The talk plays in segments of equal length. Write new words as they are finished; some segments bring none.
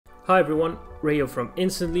Hi everyone, Rayo from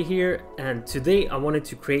Instantly here, and today I wanted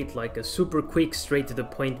to create like a super quick, straight to the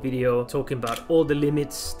point video talking about all the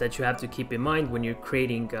limits that you have to keep in mind when you're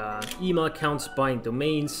creating email accounts, buying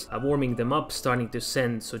domains, warming them up, starting to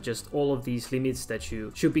send. So just all of these limits that you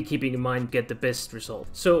should be keeping in mind to get the best result.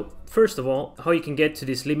 So first of all, how you can get to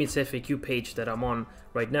this limits FAQ page that I'm on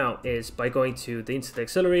right now is by going to the Instant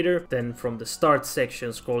Accelerator, then from the start section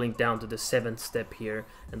scrolling down to the 7th step here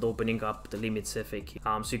and opening up the limits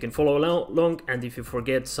FAQ. So you can follow along, and if you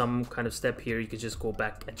forget some kind of step here, you can just go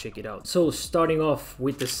back and check it out. So starting off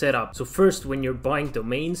with the setup. So first, when you're buying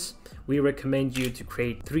domains, we recommend you to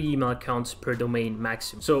create 3 email accounts per domain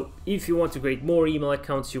maximum. So if you want to create more email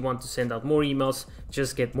accounts, you want to send out more emails,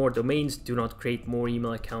 just get more domains. Do not create more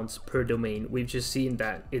email accounts per domain. We've just seen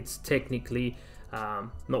that it's technically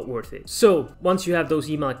not worth it. So once you have those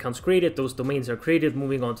email accounts created, those domains are created,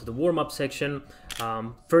 moving on to the warm-up section.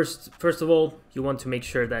 First of all, you want to make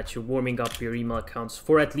sure that you're warming up your email accounts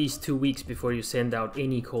for at least 2 weeks before you send out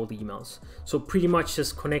any cold emails. So pretty much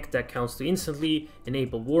just connect the accounts to Instantly,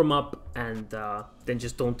 enable warm-up, and then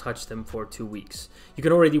just don't touch them for 2 weeks. You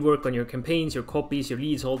can already work on your campaigns, your copies, your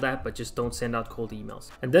leads, all that, but just don't send out cold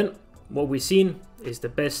emails. And then what we've seen is the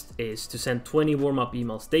best is to send 20 warm-up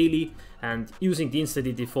emails daily, and using the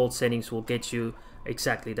Instantly default settings will get you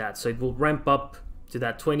exactly that. So it will ramp up to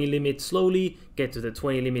that 20 limit slowly, get to the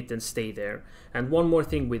 20 limit and stay there. And one more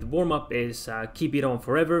thing with warm-up is keep it on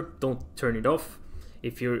forever, don't turn it off.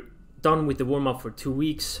 If you're done with the warm-up for 2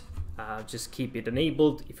 weeks, just keep it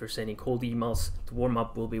enabled. If you're sending cold emails, the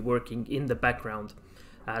warm-up will be working in the background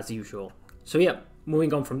as usual. So yeah,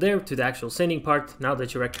 moving on from there to the actual sending part. Now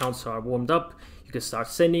that your accounts are warmed up, you can start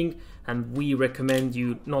sending, and we recommend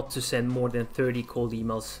you not to send more than 30 cold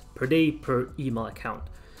emails per day per email account.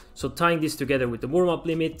 So tying this together with the warm-up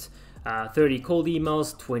limit, 30 cold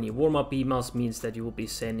emails, 20 warm-up emails means that you will be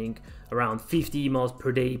sending around 50 emails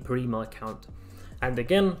per day per email account. And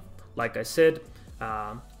again, like I said,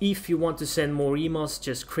 if you want to send more emails,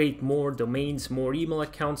 just create more domains, more email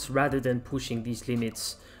accounts, rather than pushing these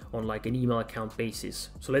limits on like an email account basis.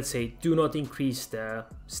 So let's say do not increase the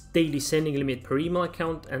daily sending limit per email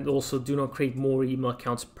account, and also do not create more email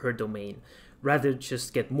accounts per domain. Rather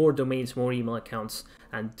just get more domains, more email accounts,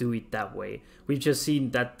 and do it that way. We've just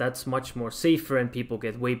seen that that's much more safer and people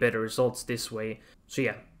get way better results this way. So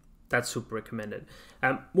yeah, that's super recommended.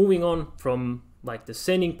 Moving on from like the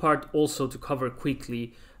sending part, also to cover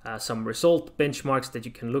quickly some result benchmarks that you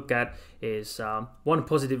can look at is 1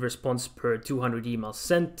 positive response per 200 emails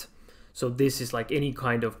sent. So this is like any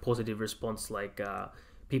kind of positive response, like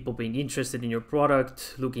people being interested in your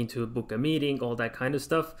product, looking to book a meeting, all that kind of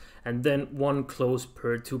stuff. And then 1 close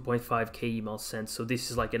per 2.5k emails sent. So this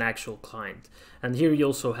is like an actual client. And here you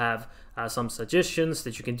also have some suggestions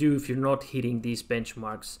that you can do if you're not hitting these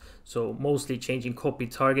benchmarks. So mostly changing copy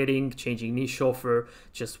targeting, changing niche offer,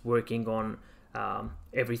 just working on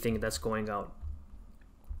everything that's going out.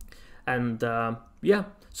 And yeah,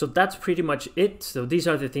 so that's pretty much it. So these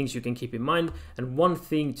are the things you can keep in mind. And one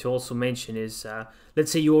thing to also mention is,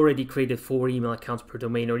 let's say you already created 4 email accounts per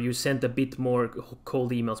domain, or you sent a bit more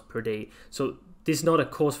cold emails per day. So this is not a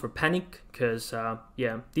cause for panic, because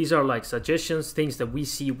yeah, these are like suggestions, things that we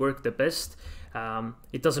see work the best.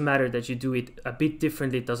 It doesn't matter that you do it a bit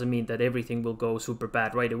differently. It doesn't mean that everything will go super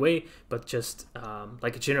bad right away, but just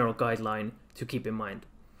like a general guideline to keep in mind.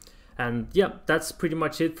 And yeah, that's pretty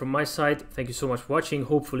much it from my side. Thank you so much for watching.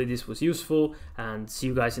 Hopefully this was useful, and see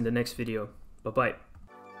you guys in the next video. Bye bye.